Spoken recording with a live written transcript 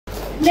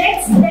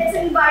Next, let's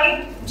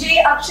invite J.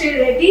 Akshay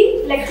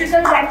Reddy,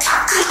 electrical rank.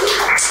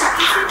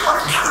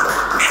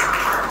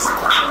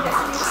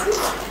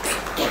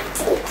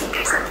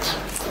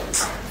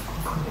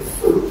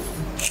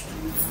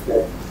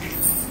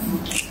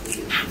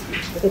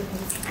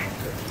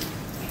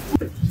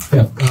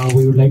 Yeah,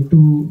 we would like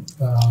to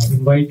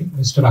invite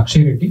Mr.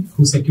 Akshay Reddy,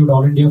 who secured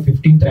All India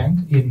 15th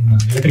rank in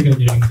electrical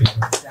engineering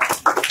paper.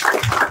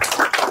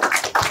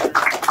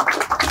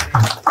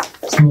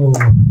 So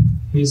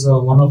he's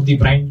one of the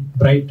bright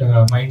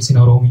minds in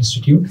our home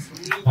institute,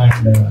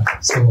 and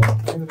so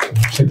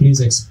Akshay,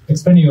 please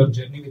explain your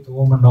journey with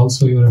home and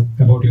also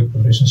about your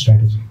preparation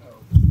strategy.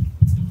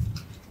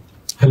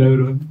 Hello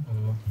everyone.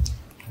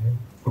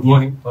 Good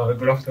morning.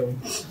 Good afternoon.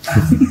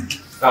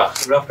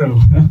 Good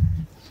afternoon.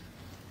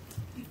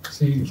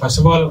 See, first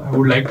of all, I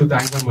would like to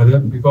thank my mother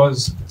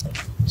because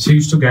she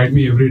used to guide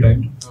me every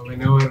time.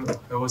 Whenever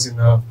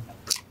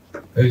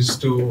I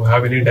used to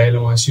have any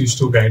dilemma, she used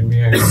to guide me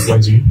and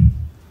advise me.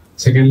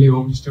 Secondly,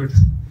 home institute.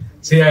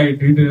 See, I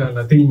did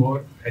nothing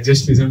more. I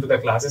just listened to the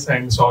classes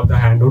and saw the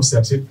handouts.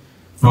 That's it.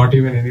 Not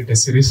even any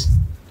test series.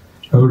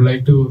 I would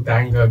like to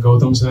thank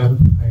Gautam sir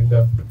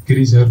and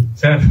Giri sir.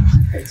 Sir,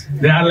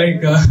 they are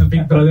like a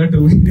big brother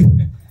to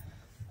me.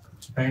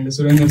 And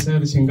Surendra sir,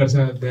 Shankar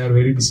sir, they are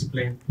very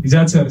disciplined.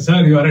 Ijat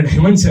sir, you are a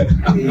diamond sir.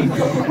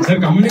 Sir,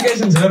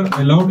 communication sir,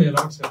 I loved a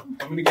lot sir.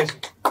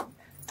 Communication.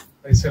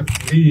 Sir,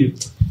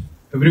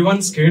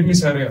 everyone scared me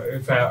sir.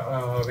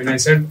 When I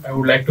said I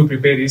would like to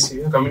prepare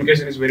ECE,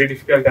 communication is very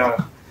difficult.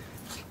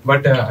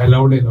 But I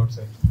loved a lot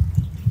sir,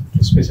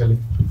 especially.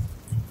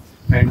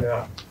 And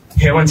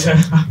Heman sir,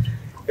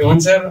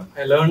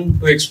 I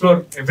learned to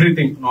explore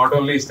everything, not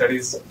only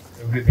studies,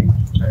 everything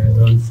I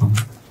learned from.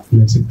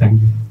 That's it.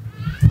 Thank you.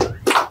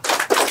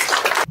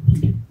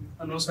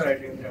 No sir, I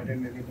didn't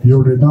attend any.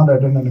 You did not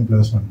attend any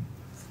placement.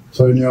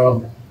 So in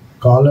your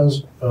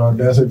college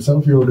days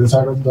itself, you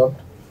decided that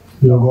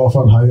you go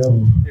for higher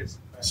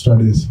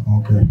studies.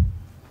 Okay.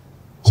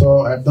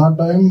 So at that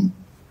time,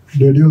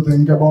 did you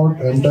think about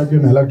MTech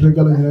in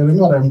electrical engineering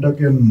or MTech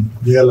in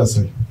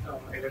VLSI?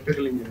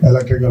 Electrical engineering.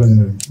 Electrical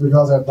engineering.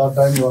 Because at that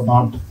time you were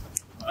not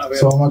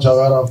so much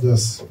aware of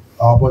this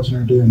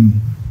opportunity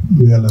in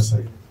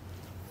VLSI.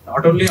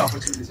 Not only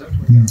opportunity, sir.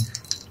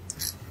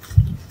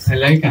 I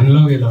like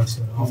analog a lot,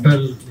 sir. After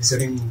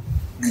listening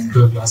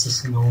to the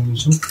classes in the home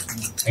institute,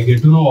 I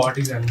get to know what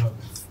is analog.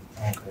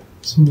 Okay.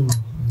 So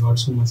I got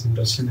so much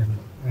interest in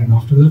analog. And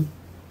after that,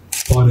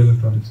 power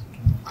electronics.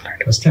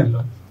 First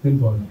analog, then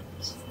power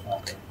electronics.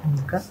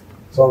 Okay.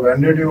 So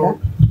when did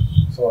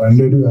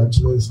you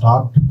actually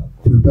start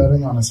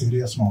preparing on a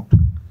serious note?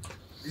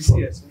 This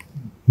year, sir.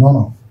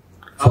 No.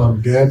 For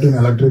GATE in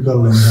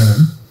electrical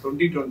engineering.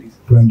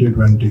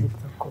 2020.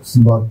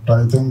 But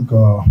I think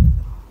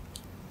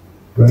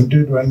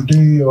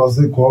 2020 was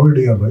the COVID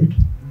year, right?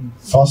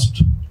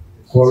 First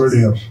COVID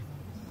year.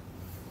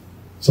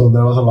 So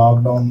there was a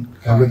lockdown,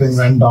 everything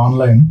went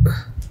online.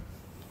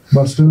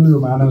 But still you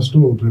managed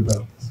to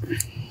prepare.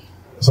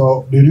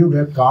 So did you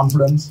get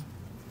confidence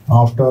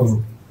after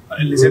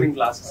listening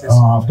classes? Yes.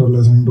 After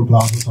listening to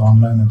classes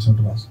online,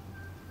 etc.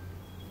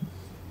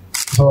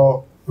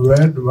 So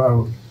where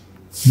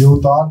you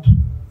thought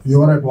you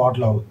were at what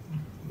level?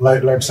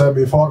 Like let's say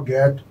before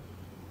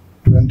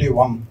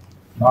GATE-21,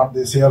 not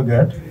this year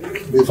GATE,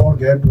 before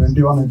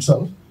GATE-21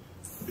 itself,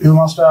 you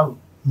must have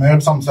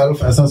made some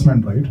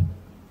self-assessment, right?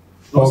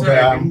 No, okay, sir,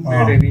 I didn't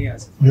made any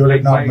assessment. You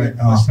did not make.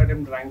 First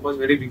attempt rank was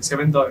very big,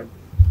 7,000.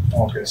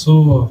 Okay.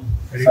 So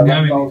I didn't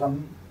have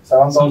any.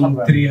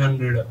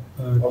 7,300.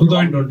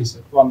 2020,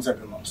 sir. One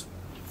second.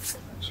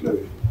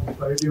 Actually,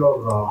 write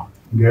your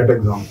GATE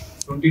exam.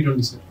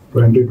 2020, sir.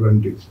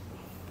 2020.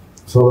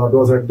 So that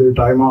was at the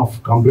time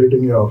of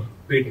completing your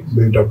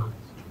BTech.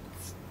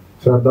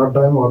 So at that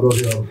time, what was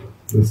your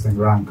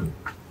rank?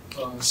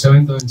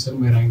 7,000, sir.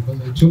 My rank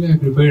was actually I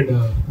prepared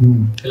a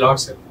lot,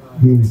 sir.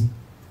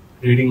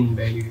 Reading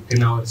daily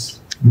 10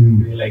 hours,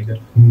 like that.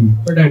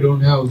 But I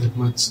don't have that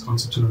much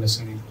conceptual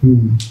understanding.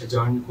 I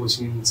joined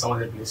coaching in some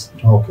other place.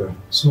 Okay.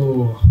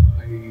 So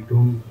I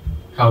don't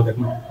have that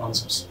much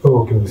concepts.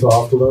 Okay. So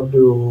after that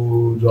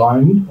you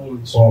joined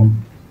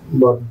home,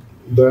 but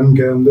then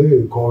came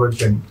the COVID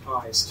thing.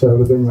 Yes. So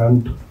everything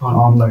went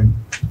online.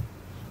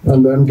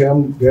 And then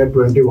came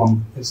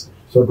GATE-21. Yes, sir.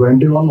 So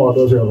 21, what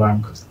was your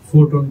rank?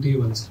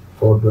 421, sir.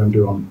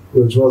 421,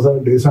 which was a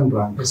decent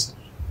rank. Yes, sir.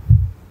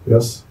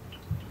 Yes.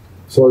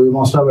 So you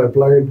must have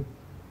applied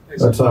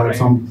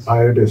some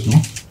IITs,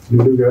 no?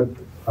 Did you get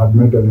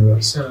admitted anywhere?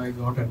 Yes, sir. I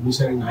got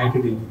admission in IIT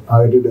Delhi.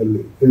 IIT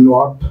Delhi. In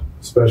what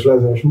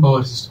specialization?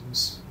 Power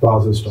systems.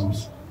 Power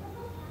systems.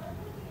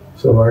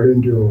 So why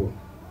didn't you?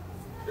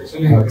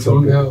 Actually, I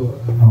don't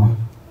have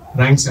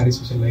rank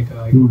satisfaction. Like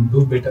I could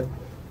do better.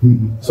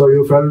 So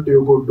you felt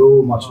you could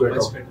do much better.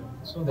 Much better.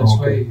 So that's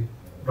why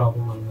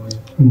problem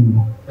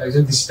ongoing.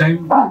 Actually, this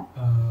time I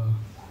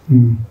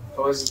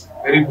was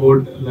very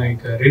bored,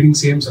 like reading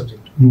same subject.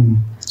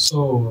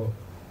 So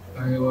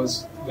I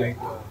was like.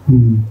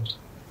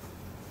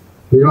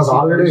 Because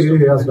already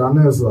he has done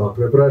his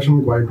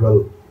preparation quite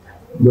well.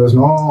 There's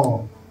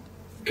no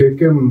kick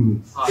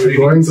him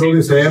going through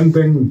the same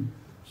thing,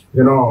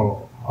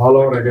 all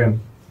over again.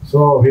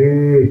 So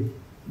he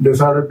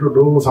decided to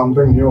do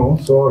something new.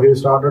 So he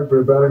started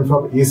preparing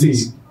for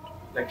ECE.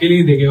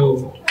 Luckily, they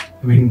gave,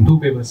 2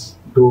 papers.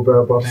 2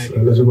 papers,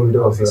 eligibility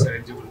was there.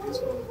 Eligibility,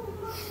 so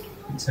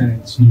it's an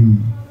edge.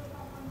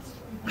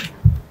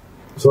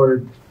 So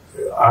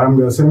I am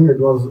guessing it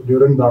was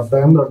during that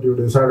time that you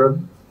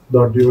decided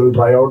that you will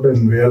try out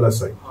in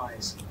VLSI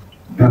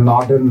and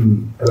not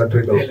in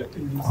electrical.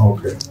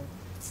 Okay.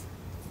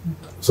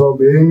 So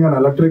being an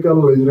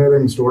electrical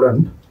engineering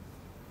student,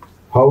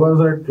 how was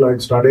it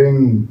like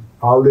studying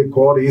all the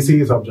core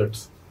ECE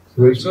subjects?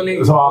 Was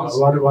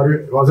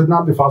it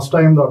not the first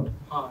time that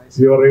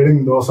you were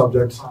reading those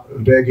subjects?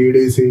 Take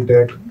EDC,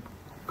 take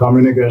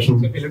communication.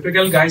 So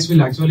electrical guys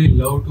will actually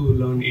love to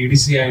learn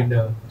EDC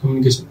and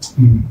communication.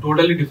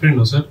 Totally different,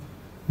 no sir.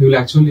 They will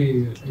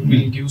actually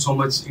give so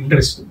much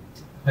interest.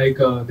 Like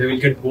they will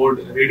get bored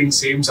reading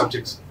same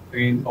subjects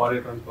in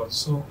power transport.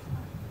 So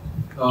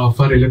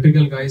for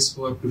electrical guys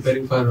who are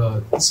preparing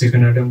for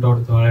second attempt or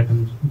third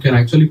attempt, you can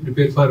actually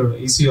prepare for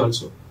EC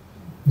also.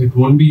 It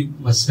won't be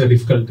much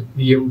difficult.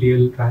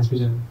 EMTL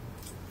transmission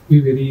will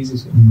be very easy.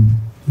 Sir.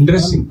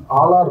 Interesting. And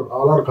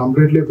all are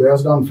completely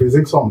based on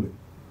physics only.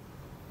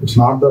 It's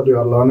not that you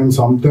are learning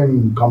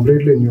something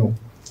completely new.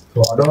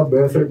 So whatever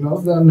basic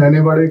knows, then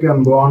anybody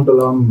can go on to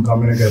learn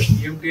communication.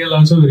 EMTL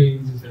also very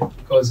easy, sir,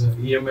 because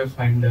EMF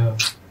and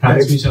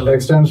transmission.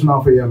 Extension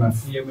of EMF.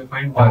 EMF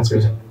and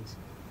transmission.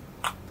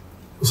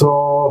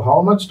 So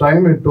how much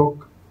time it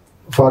took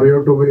for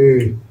you to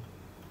be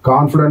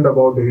confident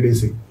about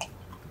EDC?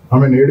 I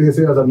mean,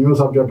 EDC as a new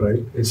subject,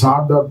 right? It's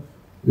not that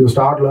you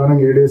start learning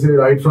EDC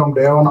right from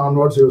day 1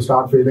 onwards, you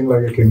start feeling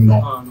like a king.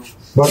 No.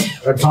 But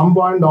at some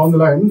point down the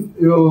line,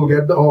 you will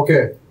get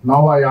okay,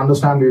 now I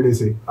understand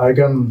EDC. I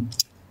can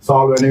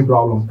solve any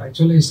problem.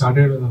 Actually, I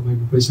started my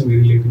preparation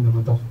very late in the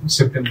month of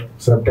September.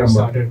 I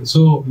started.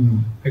 So,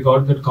 I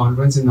got that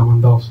confidence in the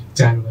month of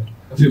January.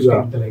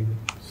 15th, like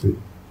that. See.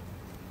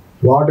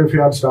 What if you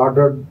had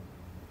started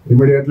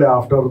immediately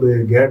after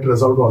the GATE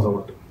result was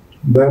out?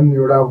 Then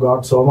you would have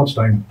got so much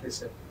time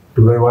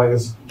to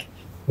revise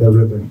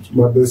everything.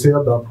 But this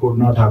year that could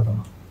not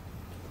happen.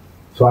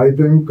 So I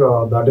think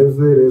that is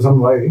the reason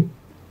why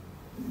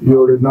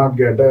you did not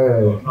get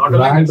a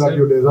rank that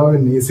you deserve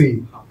in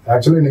ECE.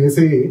 Actually in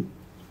ECE,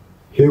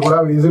 he would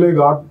have easily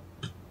got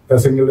a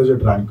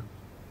single-digit rank.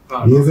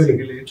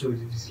 Easily.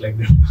 Like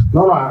that.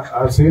 No,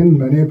 I've seen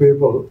many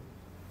people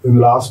in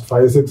the last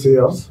 5-6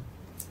 years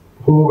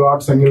who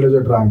got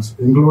single-digit ranks,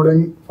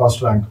 including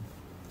first rank.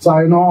 So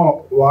I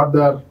know what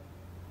their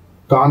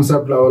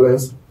concept level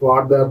is,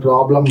 what their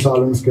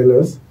problem-solving skill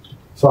is.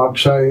 So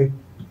Akshay,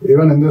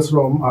 even in this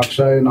room,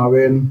 Akshay,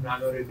 Naveen,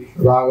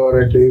 Raghav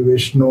Reddy,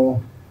 Vishnu,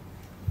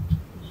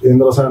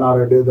 Indrasena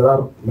Reddy, there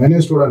are many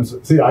students.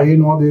 See, I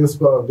know these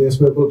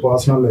people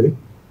personally.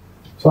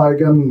 So I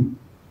can,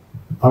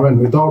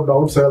 without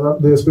doubt say that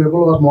these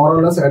people are more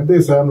or less at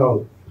the same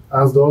level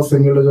as those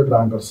single-digit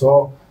rankers.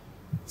 So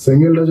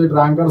single-digit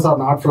rankers are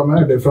not from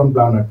a different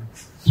planet.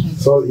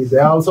 So they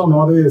also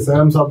know the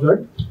same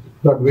subject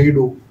that we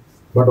do.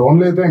 But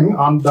only thing,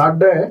 on that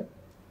day,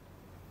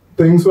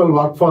 things will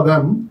work for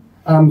them,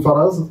 and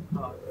for us,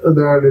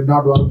 they did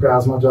not work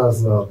as much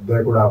as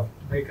they could have.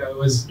 Like I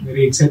was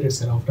very excited,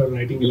 sir, after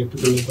writing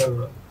electrical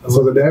paper.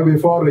 So the day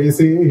before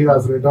ECE, he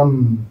has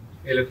written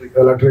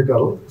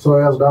electrical. So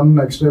he has done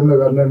extremely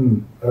well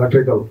in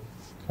electrical.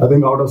 I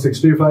think out of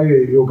 65,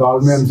 you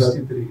called me and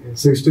said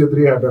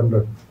 63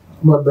 attempted.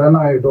 But then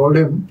I told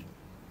him,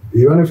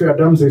 even if you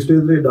attempt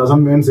 63,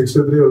 doesn't mean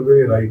 63 will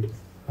be right.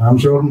 I'm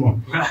sure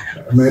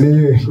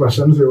many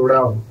questions you would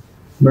have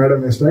made a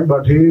mistake,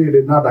 but he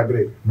did not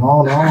agree.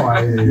 No,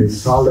 I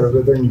solved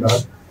everything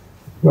correct.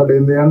 But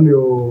in the end,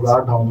 you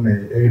got how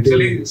many? 80?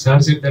 Actually, sir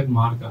said that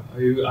mark.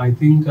 I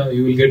think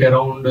you will get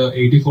around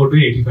 84 to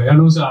 85.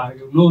 No, sir.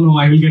 No,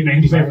 I will get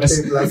 95 plus.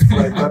 90 plus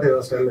like that he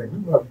was telling.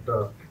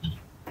 But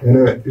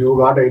anyway, you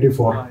got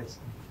 84.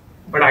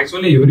 But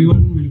actually,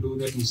 everyone will do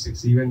that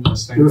mistakes, even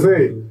first time. You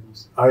see,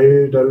 I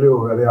tell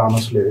you very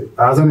honestly,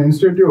 as an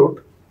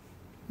institute,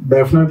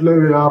 definitely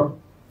we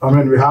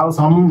have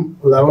some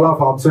level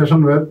of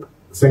obsession with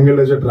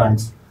single-digit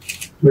ranks.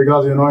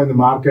 Because, in the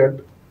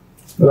market,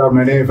 there are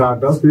many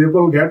factors.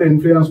 People get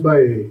influenced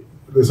by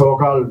the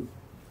so-called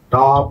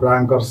top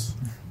rankers,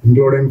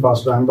 including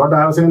first rank. But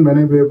I have seen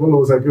many people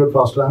who secured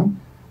first rank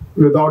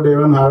without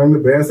even having the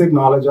basic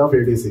knowledge of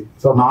EDC.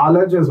 So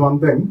knowledge is one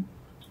thing,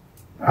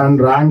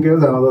 and rank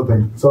is another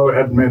thing. So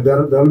there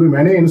will be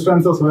many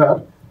instances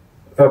where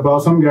a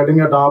person getting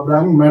a top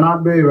rank may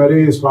not be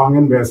very strong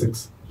in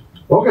basics.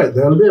 Okay,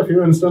 there will be a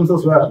few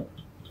instances where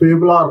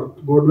people are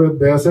good with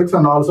basics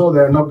and also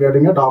they end up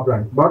getting a top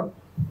rank. But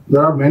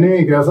there are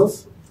many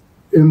cases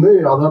in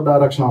the other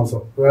direction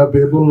also, where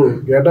people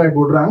get a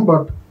good rank,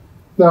 but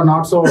they are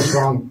not so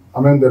strong.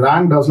 The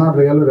rank does not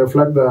really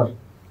reflect their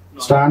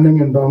standing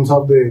in terms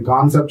of the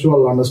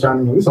conceptual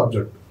understanding of the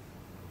subject.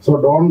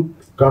 So don't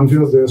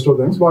confuse these two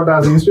things. But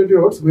as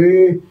institutes,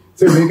 we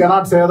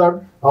cannot say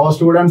that our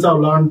students have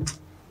learned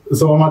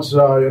so much,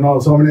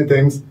 so many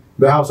things.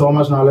 They have so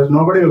much knowledge.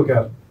 Nobody will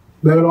care.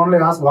 They will only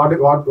ask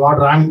what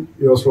rank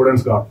your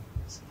students got.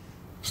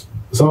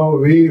 So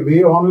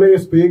we only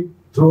speak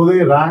through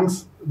the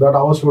ranks that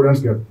our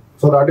students get.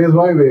 So that is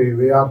why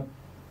we are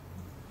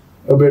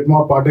a bit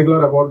more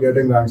particular about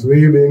getting ranks.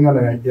 We being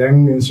a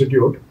young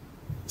institute,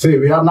 see,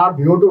 we are not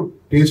new to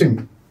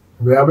teaching.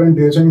 We have been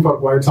teaching for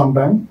quite some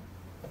time.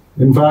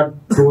 In fact,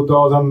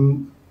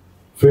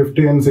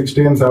 2015,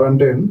 16,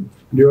 17,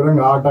 during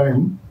our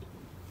time,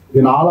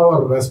 in all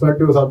our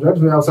respective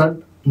subjects, we have set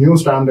new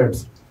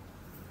standards.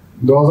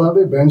 Those are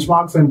the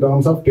benchmarks in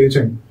terms of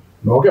teaching.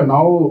 Okay,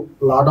 now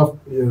a lot of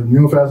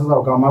new faces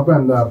have come up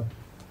and they are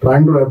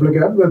trying to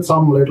replicate with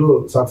some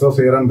little success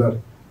here and there.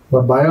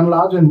 But by and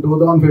large, in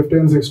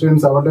 2015, 16,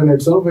 17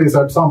 itself, we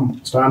set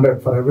some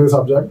standard for every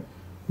subject.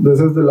 This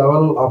is the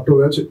level up to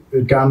which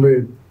it can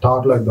be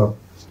taught like that.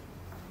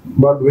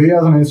 But we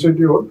as an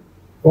institute,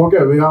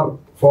 okay, we are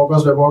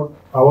focused about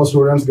our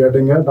students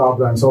getting a top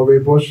rank. So we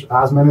push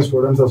as many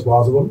students as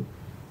possible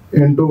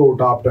into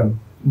top 10.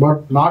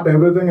 But not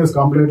everything is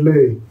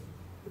completely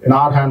in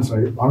our hands,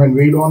 right? I mean,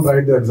 we don't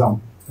write the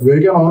exam. We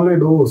can only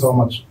do so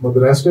much, but the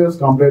rest is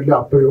completely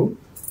up to you.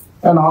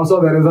 And also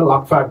there is a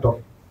luck factor.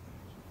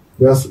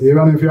 Yes,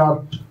 even if you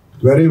are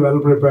very well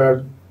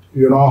prepared,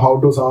 you know how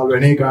to solve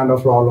any kind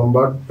of problem,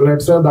 but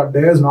let's say that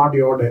day is not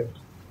your day,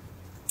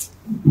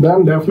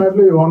 then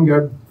definitely you won't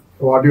get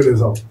what you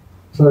deserve.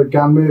 So it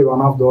can be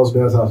one of those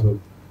days as well.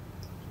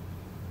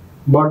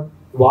 But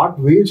what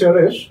we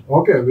cherish,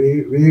 okay,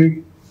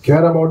 we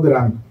care about the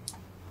rank.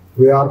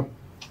 We are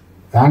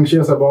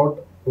anxious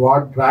about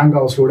what rank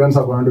our students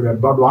are going to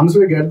get. But once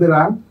we get the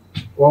rank,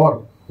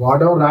 over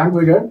whatever rank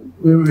we get,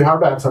 we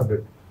have to accept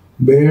it.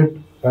 Be it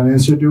an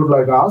institute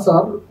like us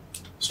or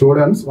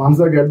students, once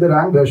they get the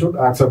rank, they should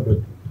accept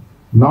it.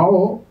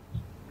 Now,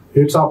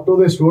 it's up to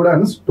the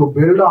students to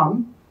build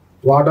on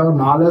whatever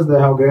knowledge they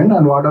have gained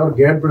and whatever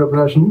GATE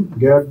preparation,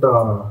 GATE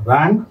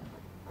rank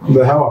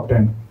they have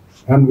obtained.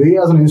 And we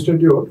as an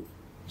institute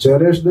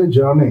cherish the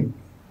journey.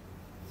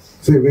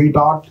 See, we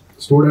taught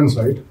students,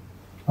 right?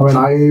 I mean,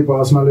 I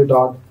personally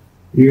taught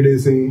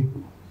EDC,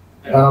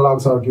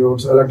 analog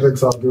circuits, electric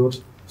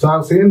circuits. So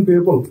I've seen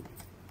people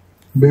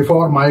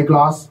before my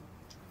class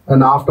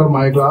and after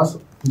my class,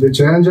 the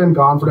change in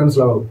confidence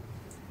level.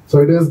 So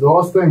it is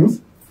those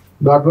things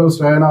that will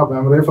stay in our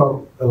memory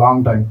for a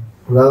long time,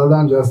 rather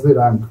than just the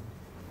rank.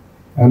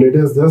 And it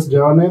is this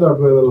journey that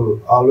we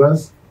will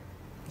always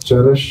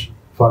cherish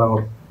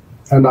forever.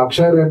 And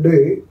Akshay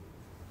Reddy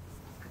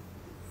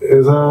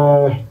is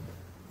a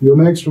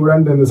unique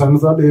student in the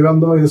sense that even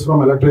though he is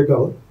from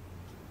electrical,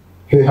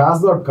 he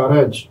has that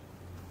courage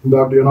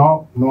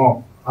that,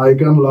 no, I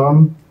can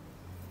learn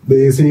the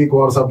ECE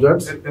core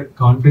subjects. That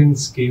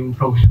confidence came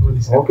from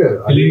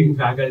believing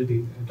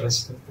faculty. I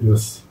trust.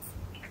 Yes.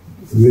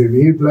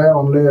 We play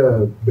only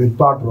a big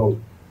part role.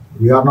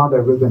 We are not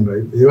everything,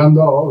 right? Even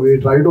though we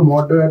try to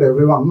motivate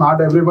everyone,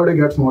 not everybody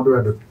gets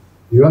motivated.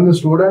 Even the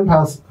student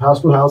has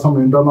to have some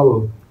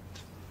internal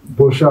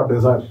push or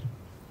desire.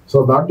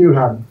 So that you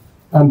had.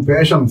 And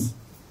patience.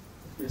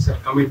 Yes, sir.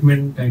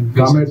 Commitment and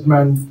patience.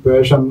 Commitment,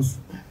 patience.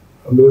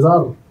 These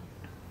are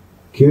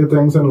key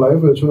things in life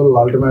which will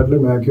ultimately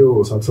make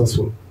you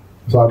successful.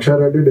 So Akshay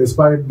Reddy,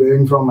 despite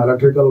being from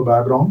electrical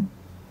background,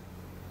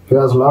 he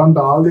has learned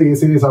all the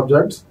ECE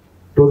subjects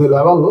to the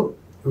level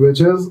which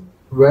is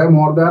way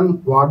more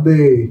than what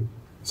the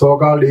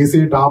so-called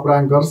ECE top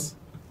rankers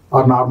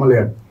are normally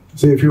at.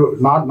 See, if you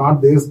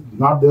not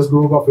this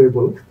group of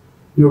people,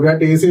 you get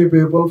ECE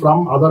people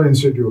from other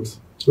institutes.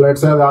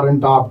 Let's say they are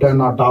in top 10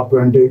 or top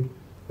 20,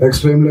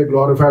 extremely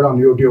glorified on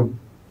YouTube,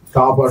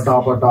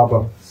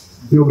 topper.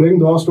 You bring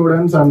those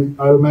students and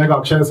I will make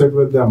Akshay sit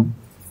with them.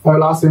 I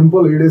will ask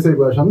simple EDC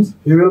questions.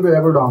 He will be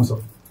able to answer.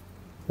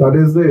 That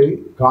is the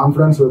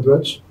confidence with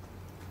which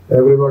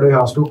everybody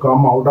has to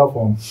come out of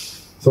home.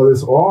 So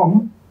this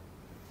home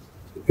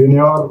in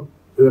your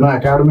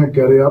academic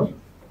career,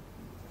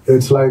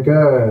 it's like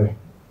a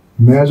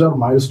major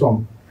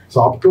milestone.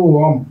 So up to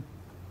home,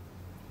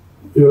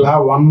 you'll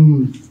have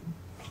one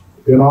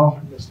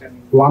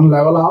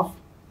level of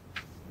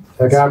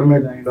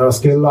academic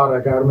skill or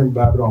academic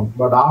background.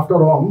 But after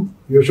home,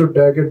 you should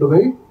take it to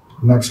the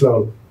next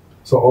level.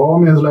 So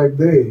home is like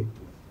the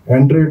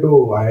entry to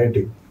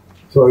IIT.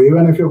 So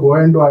even if you go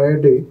into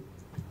IIT,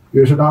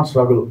 you should not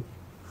struggle.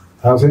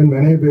 I've seen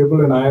many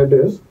people in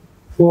IITs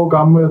who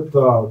come with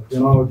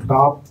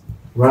top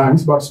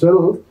ranks, but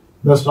still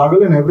they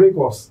struggle in every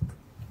course.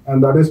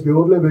 And that is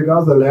purely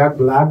because they lack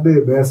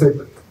the basic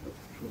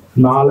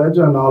knowledge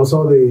and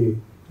also the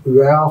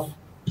way of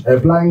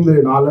applying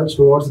the knowledge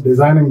towards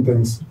designing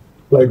things.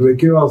 Like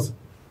Vicky was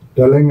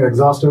telling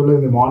exhaustively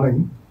in the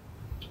morning,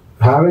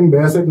 having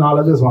basic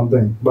knowledge is one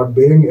thing, but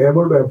being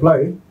able to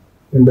apply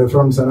in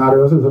different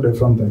scenarios is a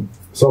different thing.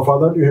 So for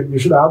that, you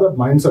should have that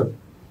mindset.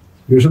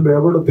 You should be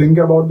able to think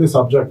about the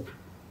subject.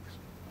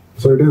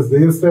 So it is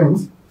these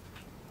things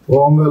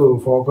home will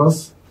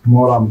focus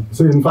more on.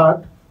 See, in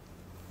fact,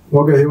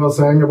 okay, he was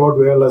saying about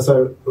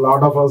VLSI. A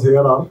lot of us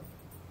here are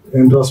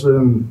interested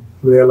in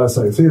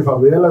VLSI. See, for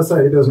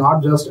VLSI, it is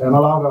not just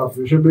analog. Or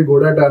you should be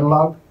good at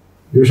analog.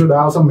 You should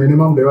have some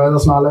minimum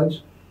devices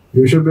knowledge.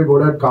 You should be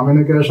good at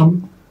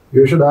communication.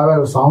 You should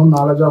have a sound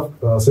knowledge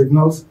of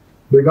signals.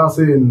 Because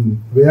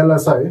in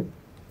VLSI,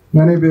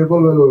 many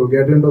people will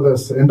get into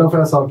this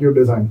interface circuit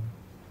design,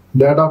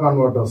 data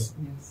converters,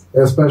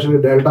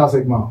 especially delta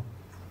sigma,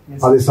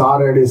 or the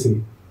SAR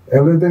ADC.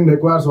 Everything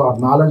requires what?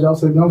 Knowledge of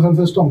signals and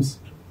systems.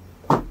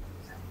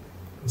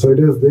 So it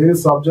is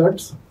these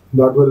subjects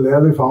that will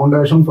lay the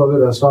foundation for the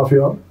rest of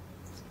your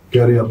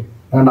career.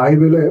 And I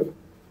believe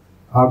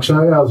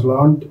Akshay has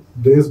learned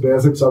these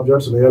basic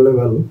subjects really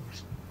well.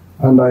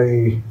 And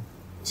I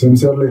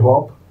sincerely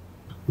hope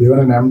even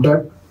in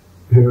MTech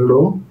he will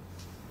do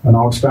an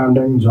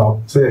outstanding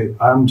job. See,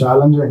 I am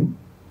challenging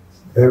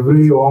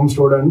every home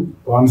student,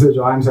 once he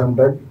joins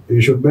MTech, he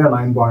should be a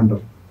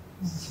 9-pointer.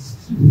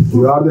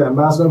 You are the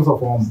ambassadors of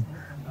home.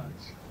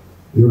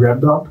 You get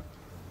that?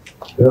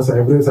 Yes,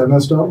 every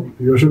semester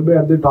you should be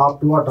at the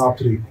top 2 or top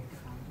 3.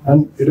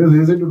 And it is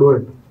easy to do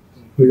it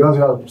because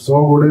you are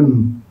so good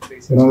in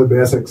the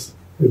basics.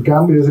 It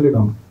can be easily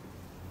done.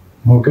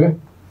 Okay?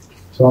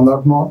 So on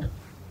that note,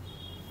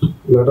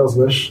 let us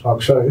wish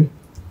Akshay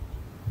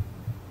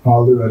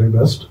all the very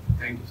best.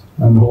 Thank you,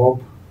 sir. And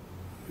hope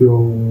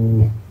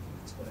you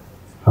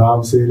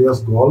have serious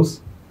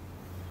goals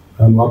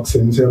and work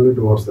sincerely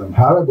towards them.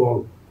 Have a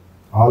goal.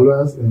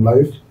 Always in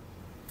life,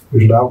 you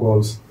should have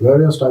goals.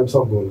 Various types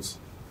of goals.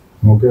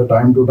 Okay,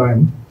 time to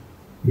time,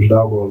 you should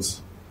have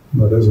goals.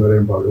 That is very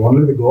important.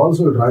 Only the goals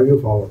will drive you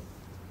forward.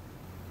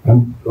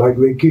 And like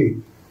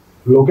Vicky,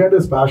 look at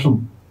his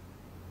passion.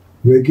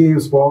 Vicky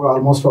spoke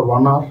almost for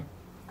 1 hour.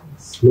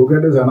 Look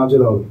at his energy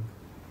level.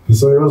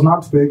 So he was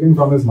not speaking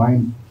from his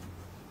mind.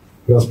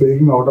 He was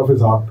speaking out of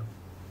his heart.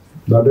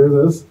 That is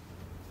his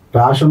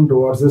passion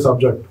towards the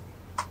subject.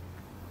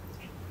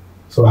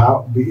 So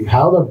have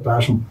that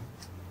passion.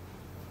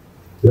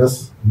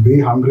 Yes,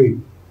 be hungry.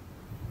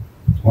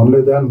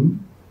 Only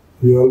then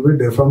you will be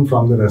different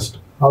from the rest.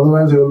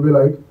 Otherwise you will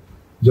be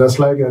just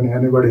like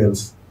anybody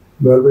else.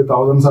 There will be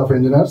thousands of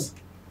engineers.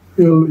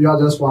 You are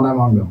just one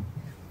among them.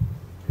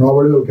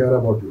 Nobody will care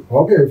about you.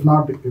 Okay,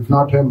 if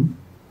not him,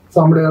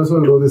 somebody else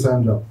will do the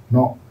same job.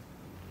 No.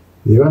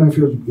 Even if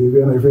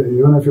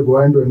you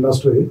go into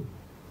industry,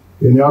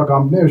 in your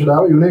company you should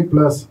have a unique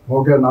place.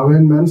 Okay,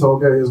 Naveen means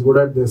okay, he is good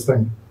at this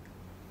thing.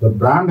 The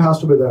brand has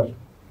to be there.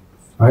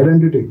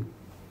 Identity.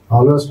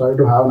 Always try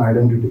to have an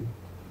identity.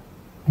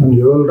 And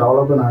you will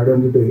develop an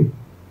identity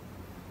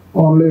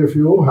only if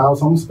you have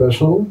some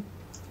special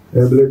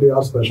ability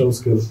or special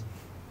skills.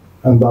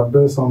 And that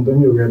is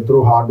something you get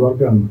through hard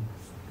work and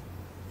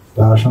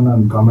passion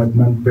and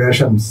commitment,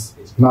 patience.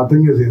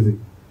 Nothing is easy.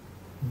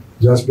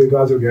 Just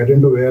because you get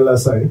into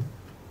VLSI,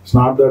 it's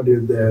not that they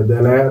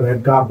lay a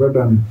red carpet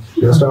and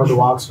you just have to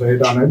walk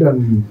straight on it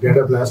and get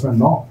a placement.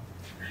 No.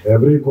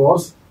 Every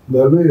course,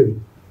 there will be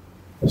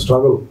a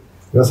struggle.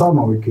 Yes or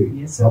no, Vicky?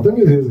 Yes, sir. Nothing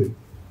is easy.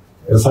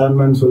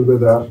 Assignments will be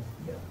there.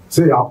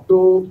 See, up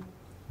to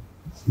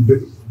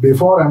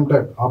before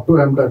MTech, up to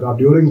MTech or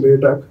during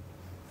BTech,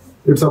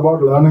 it's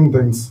about learning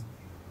things.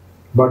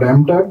 But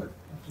MTech,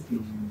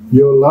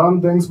 you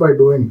learn things by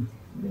doing.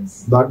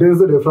 Yes. That is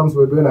the difference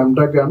between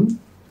MTech and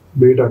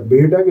BTech.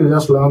 BTech, you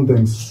just learn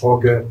things.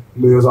 Okay,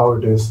 this is how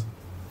it is.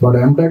 But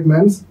MTech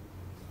means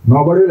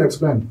nobody will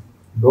explain.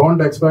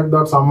 Don't expect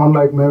that someone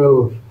like me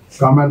will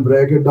come and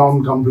break it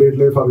down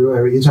completely for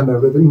you, each and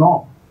everything.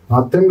 No,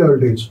 nothing they will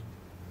teach.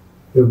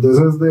 If this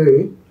is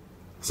the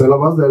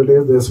syllabus, they will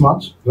teach this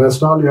much.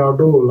 Rest all you have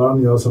to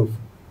learn yourself.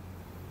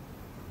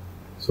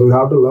 So you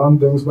have to learn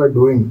things by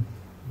doing.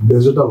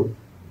 Digital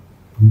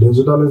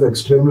is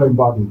extremely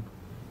important.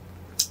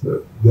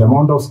 The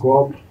amount of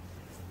scope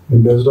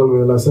in digital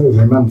VLSI is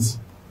immense.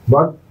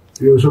 But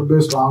you should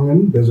be strong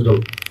in digital.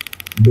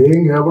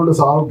 Being able to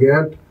solve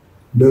GATE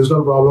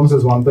digital problems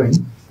is one thing.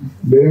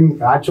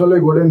 Being actually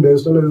good in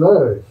digital is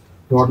a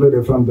totally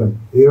different thing.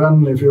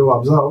 Even if you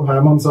observe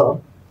Hemant sir,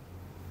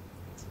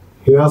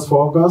 he has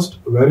focused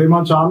very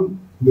much on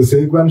the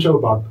sequential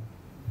part.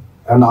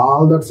 And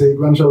all that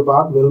sequential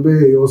part will be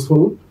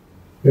useful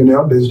in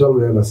your digital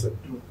VLSI.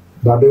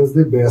 That is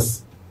the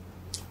base.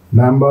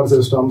 Number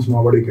systems,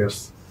 nobody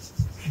cares.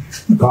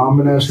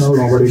 Combinational,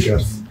 nobody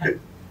cares.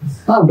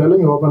 I'm telling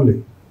you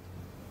openly.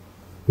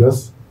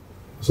 Yes.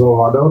 So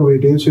whatever we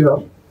teach here,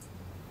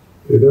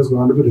 it is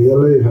going to be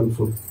really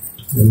helpful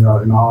in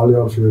all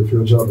your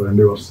future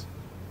endeavors.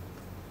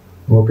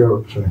 Okay,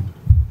 Akshay.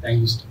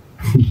 Thank you,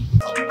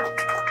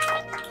 sir.